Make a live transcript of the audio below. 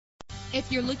If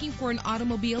you're looking for an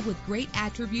automobile with great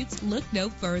attributes, look no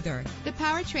further. The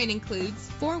powertrain includes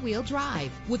four-wheel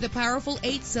drive with a powerful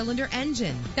 8-cylinder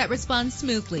engine that responds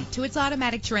smoothly to its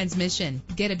automatic transmission.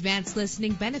 Get advanced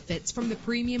listening benefits from the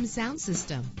premium sound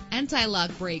system.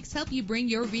 Anti-lock brakes help you bring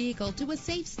your vehicle to a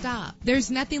safe stop. There's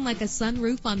nothing like a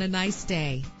sunroof on a nice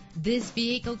day. This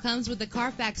vehicle comes with a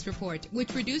Carfax report,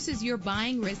 which reduces your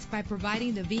buying risk by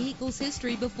providing the vehicle's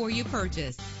history before you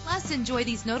purchase. Plus, enjoy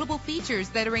these notable features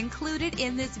that are included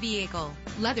in this vehicle: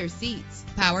 leather seats,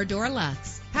 power door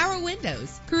locks, power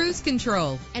windows, cruise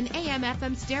control, an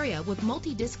AM/FM stereo with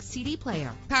multi-disc CD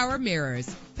player, power mirrors,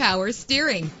 power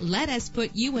steering. Let us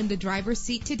put you in the driver's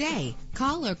seat today.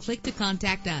 Call or click to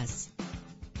contact us.